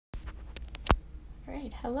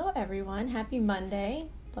right. Hello, everyone. Happy Monday.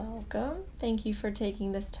 Welcome. Thank you for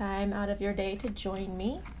taking this time out of your day to join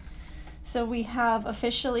me. So we have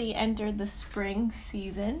officially entered the spring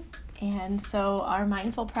season, and so our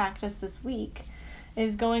mindful practice this week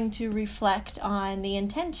is going to reflect on the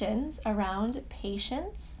intentions around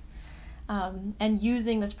patience and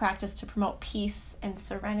using this practice to promote peace and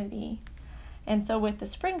serenity. And so with the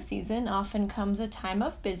spring season often comes a time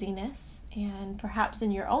of busyness, and perhaps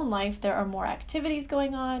in your own life there are more activities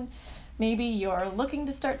going on. Maybe you're looking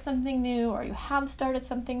to start something new, or you have started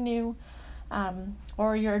something new,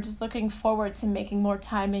 or you're just looking forward to making more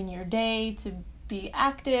time in your day to be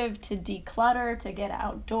active, to declutter, to get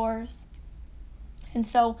outdoors. And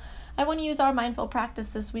so I want to use our mindful practice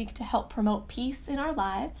this week to help promote peace in our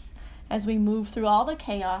lives as we move through all the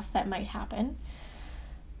chaos that might happen.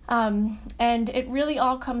 And it really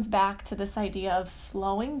all comes back to this idea of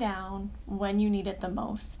slowing down when you need it the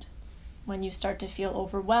most. When you start to feel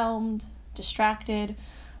overwhelmed, distracted,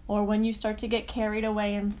 or when you start to get carried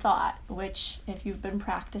away in thought, which if you've been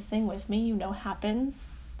practicing with me, you know happens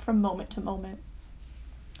from moment to moment.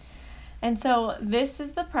 And so this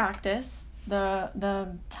is the practice, the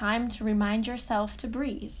time to remind yourself to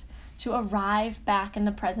breathe, to arrive back in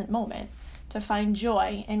the present moment, to find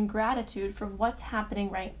joy and gratitude for what's happening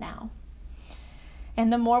right now.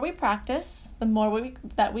 And the more we practice, the more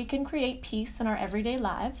that we can create peace in our everyday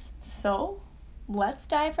lives. So let's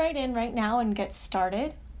dive right in right now and get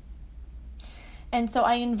started. And so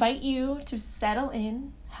I invite you to settle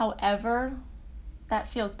in however that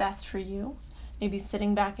feels best for you. Maybe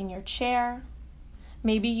sitting back in your chair.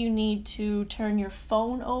 Maybe you need to turn your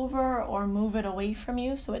phone over or move it away from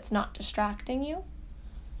you so it's not distracting you.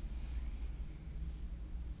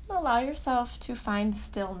 Allow yourself to find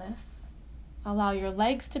stillness. Allow your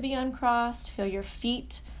legs to be uncrossed. Feel your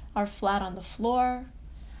feet are flat on the floor.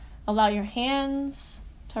 Allow your hands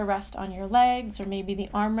to rest on your legs or maybe the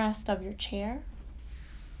armrest of your chair.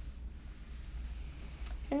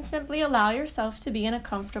 And simply allow yourself to be in a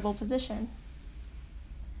comfortable position.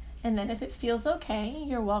 And then if it feels okay,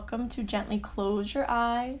 you're welcome to gently close your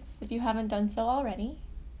eyes if you haven't done so already.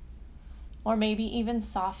 Or maybe even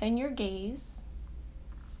soften your gaze.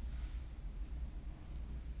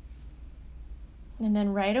 And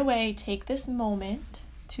then right away, take this moment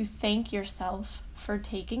to thank yourself for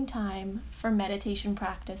taking time for meditation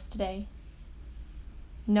practice today.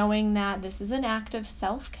 Knowing that this is an act of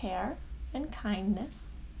self-care and kindness.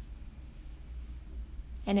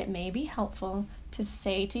 And it may be helpful to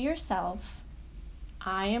say to yourself,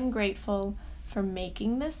 I am grateful for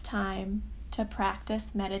making this time to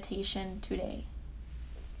practice meditation today.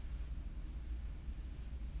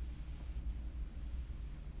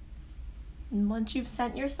 And once you've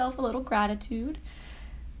sent yourself a little gratitude,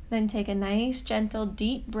 then take a nice, gentle,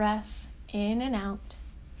 deep breath in and out.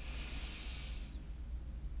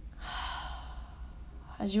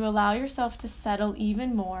 As you allow yourself to settle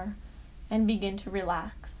even more and begin to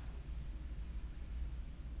relax.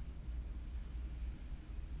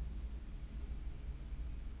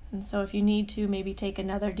 And so if you need to, maybe take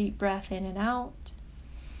another deep breath in and out.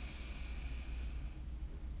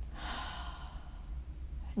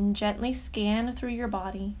 And gently scan through your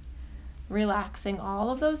body, relaxing all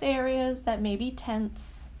of those areas that may be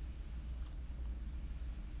tense.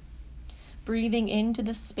 Breathing into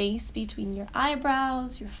the space between your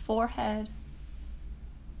eyebrows, your forehead,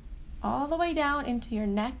 all the way down into your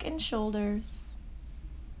neck and shoulders,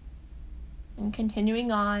 and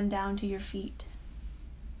continuing on down to your feet.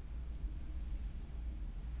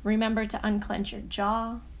 Remember to unclench your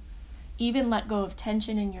jaw, even let go of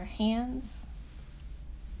tension in your hands.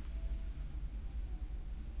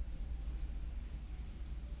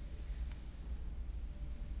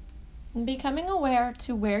 And becoming aware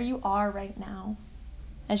to where you are right now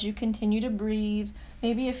as you continue to breathe,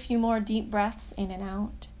 maybe a few more deep breaths in and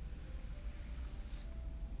out.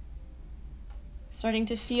 Starting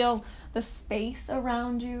to feel the space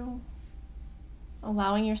around you,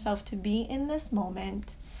 allowing yourself to be in this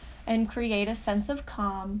moment and create a sense of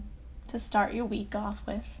calm to start your week off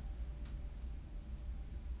with.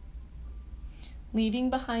 Leaving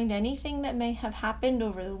behind anything that may have happened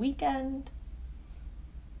over the weekend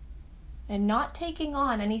and not taking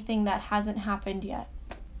on anything that hasn't happened yet.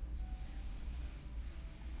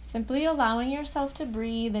 Simply allowing yourself to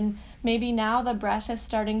breathe, and maybe now the breath is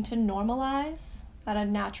starting to normalize at a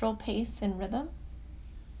natural pace and rhythm.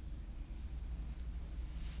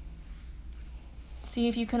 See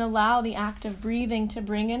if you can allow the act of breathing to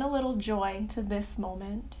bring in a little joy to this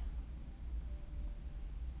moment.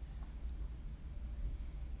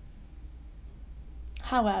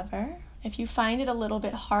 However, if you find it a little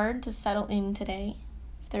bit hard to settle in today,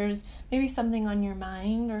 there's maybe something on your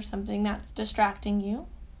mind or something that's distracting you,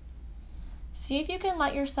 see if you can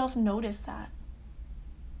let yourself notice that.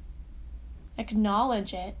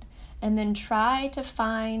 Acknowledge it, and then try to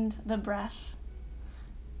find the breath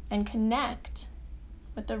and connect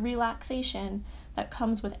with the relaxation that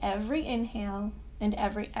comes with every inhale and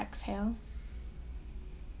every exhale.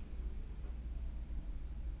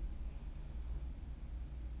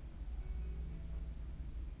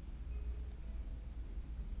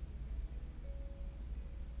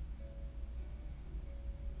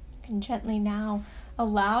 And gently now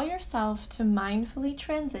allow yourself to mindfully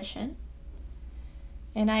transition.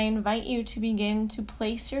 And I invite you to begin to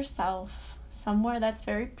place yourself somewhere that's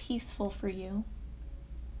very peaceful for you.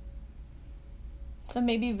 So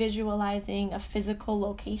maybe visualizing a physical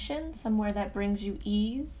location, somewhere that brings you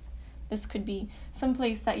ease. This could be some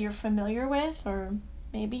place that you're familiar with, or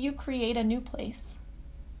maybe you create a new place.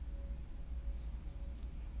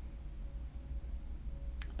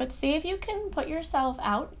 But see if you can put yourself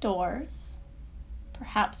outdoors,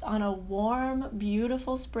 perhaps on a warm,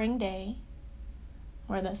 beautiful spring day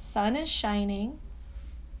where the sun is shining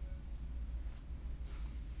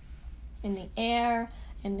and the air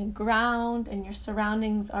and the ground and your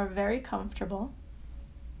surroundings are very comfortable.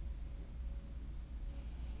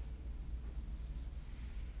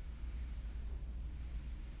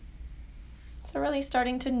 So really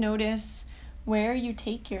starting to notice where you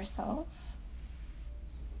take yourself.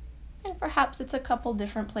 And perhaps it's a couple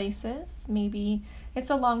different places. Maybe it's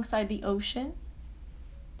alongside the ocean,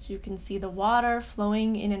 so you can see the water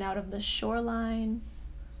flowing in and out of the shoreline.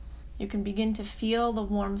 You can begin to feel the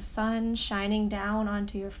warm sun shining down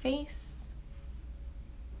onto your face.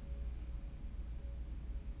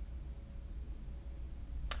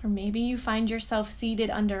 Or maybe you find yourself seated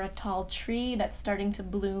under a tall tree that's starting to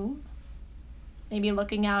bloom. Maybe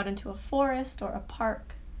looking out into a forest or a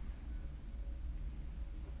park.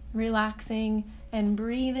 Relaxing and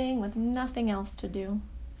breathing with nothing else to do.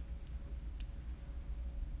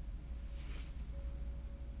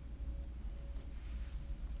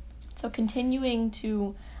 So continuing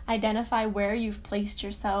to identify where you've placed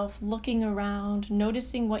yourself, looking around,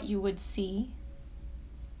 noticing what you would see.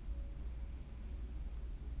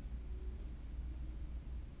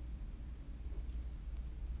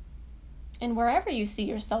 And wherever you see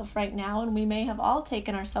yourself right now, and we may have all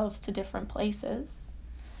taken ourselves to different places,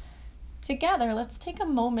 together, let's take a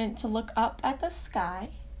moment to look up at the sky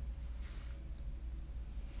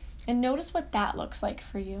and notice what that looks like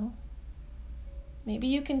for you. Maybe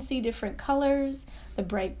you can see different colors, the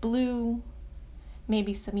bright blue,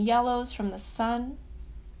 maybe some yellows from the sun.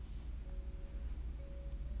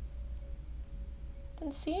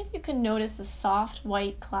 Then see if you can notice the soft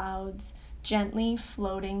white clouds gently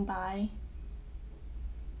floating by.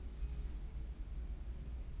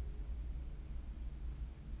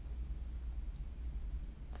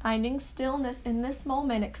 Finding stillness in this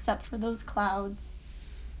moment except for those clouds.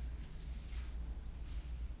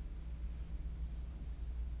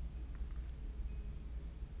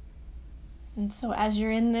 And so as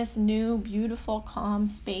you're in this new, beautiful, calm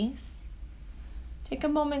space, take a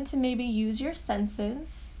moment to maybe use your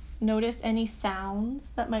senses. Notice any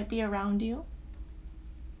sounds that might be around you.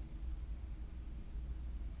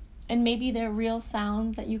 And maybe they're real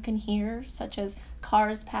sounds that you can hear, such as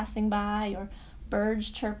cars passing by or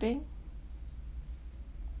birds chirping.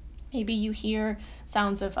 Maybe you hear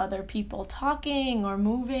sounds of other people talking or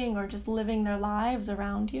moving or just living their lives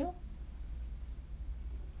around you.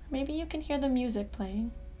 Maybe you can hear the music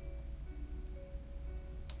playing.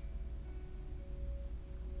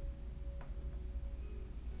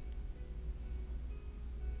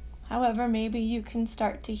 However, maybe you can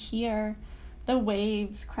start to hear the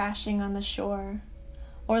waves crashing on the shore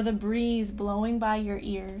or the breeze blowing by your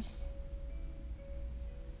ears.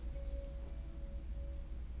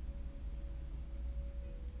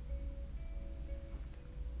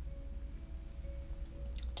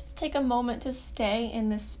 Just take a moment to stay in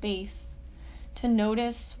this space, to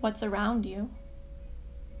notice what's around you.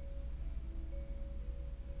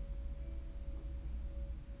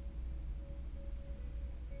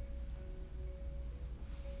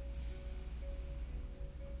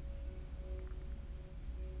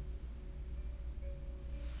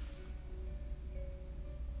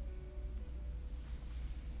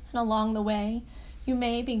 And along the way, you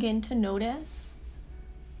may begin to notice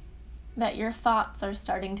that your thoughts are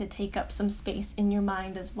starting to take up some space in your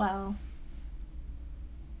mind as well.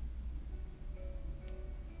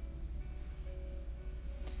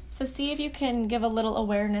 So see if you can give a little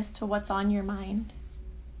awareness to what's on your mind.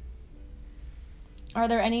 Are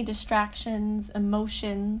there any distractions,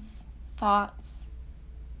 emotions, thoughts?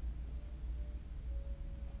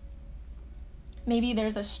 Maybe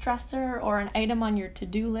there's a stressor or an item on your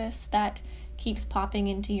to-do list that keeps popping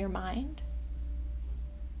into your mind.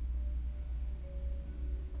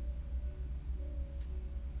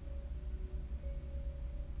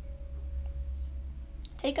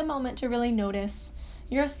 Take a moment to really notice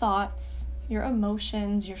your thoughts, your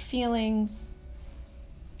emotions, your feelings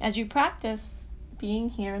as you practice being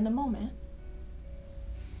here in the moment.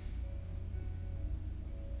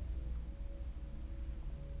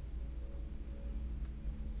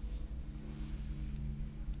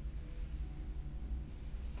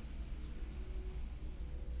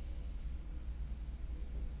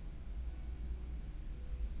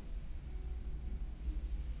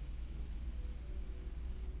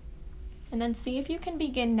 And then see if you can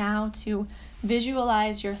begin now to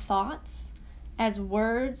visualize your thoughts as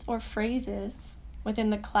words or phrases within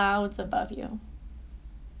the clouds above you.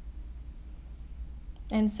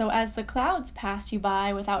 And so as the clouds pass you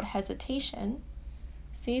by without hesitation,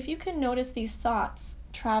 see if you can notice these thoughts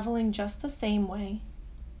traveling just the same way.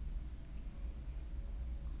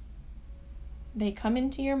 They come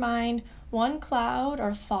into your mind one cloud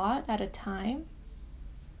or thought at a time,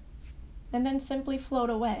 and then simply float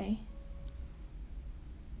away.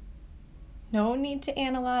 No need to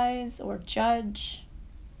analyze or judge.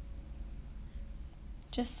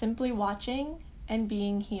 Just simply watching and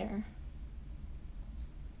being here.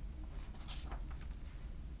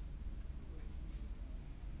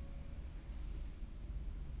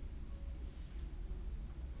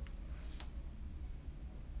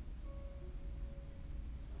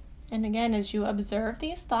 And again, as you observe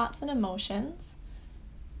these thoughts and emotions,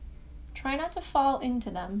 try not to fall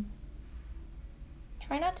into them.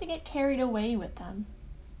 Try not to get carried away with them.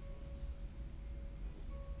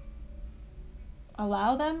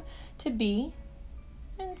 Allow them to be,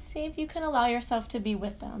 and see if you can allow yourself to be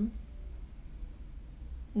with them.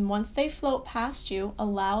 And once they float past you,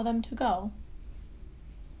 allow them to go.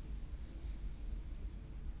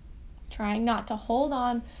 Trying not to hold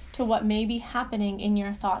on to what may be happening in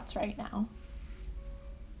your thoughts right now.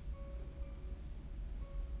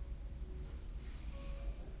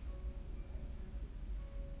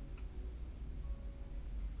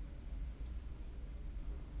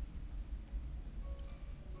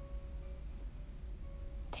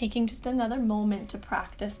 Taking just another moment to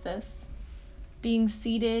practice this, being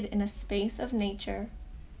seated in a space of nature,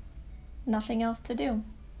 nothing else to do.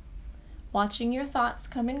 Watching your thoughts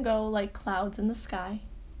come and go like clouds in the sky.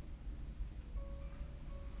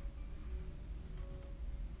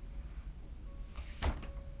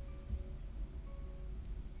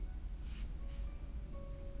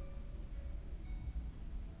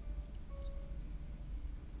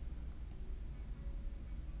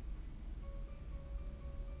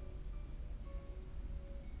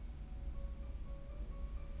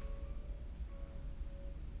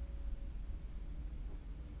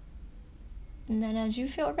 And then as you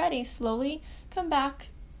feel ready, slowly come back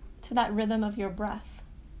to that rhythm of your breath.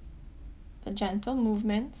 The gentle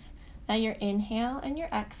movements that your inhale and your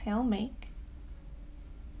exhale make.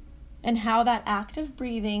 And how that active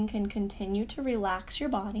breathing can continue to relax your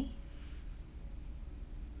body.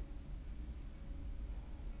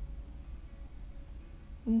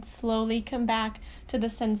 And slowly come back to the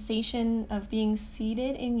sensation of being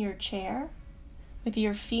seated in your chair with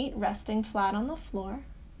your feet resting flat on the floor.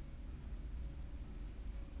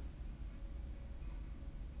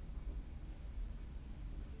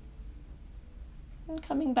 And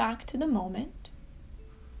coming back to the moment.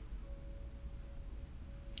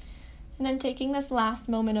 And then taking this last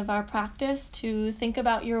moment of our practice to think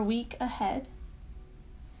about your week ahead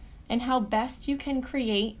and how best you can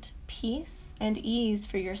create peace and ease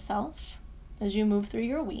for yourself as you move through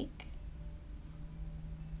your week.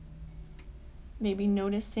 Maybe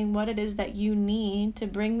noticing what it is that you need to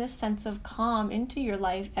bring this sense of calm into your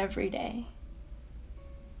life every day.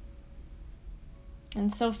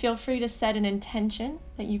 And so feel free to set an intention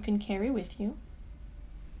that you can carry with you.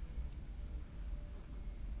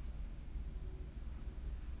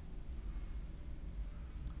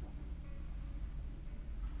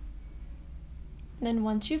 And then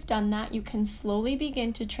once you've done that, you can slowly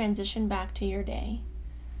begin to transition back to your day.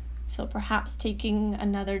 So perhaps taking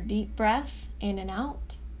another deep breath in and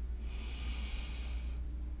out.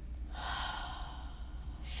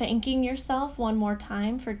 Thanking yourself one more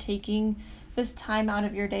time for taking this time out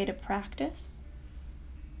of your day to practice.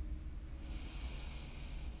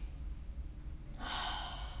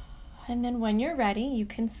 And then when you're ready, you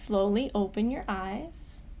can slowly open your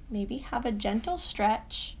eyes, maybe have a gentle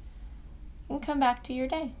stretch, and come back to your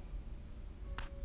day.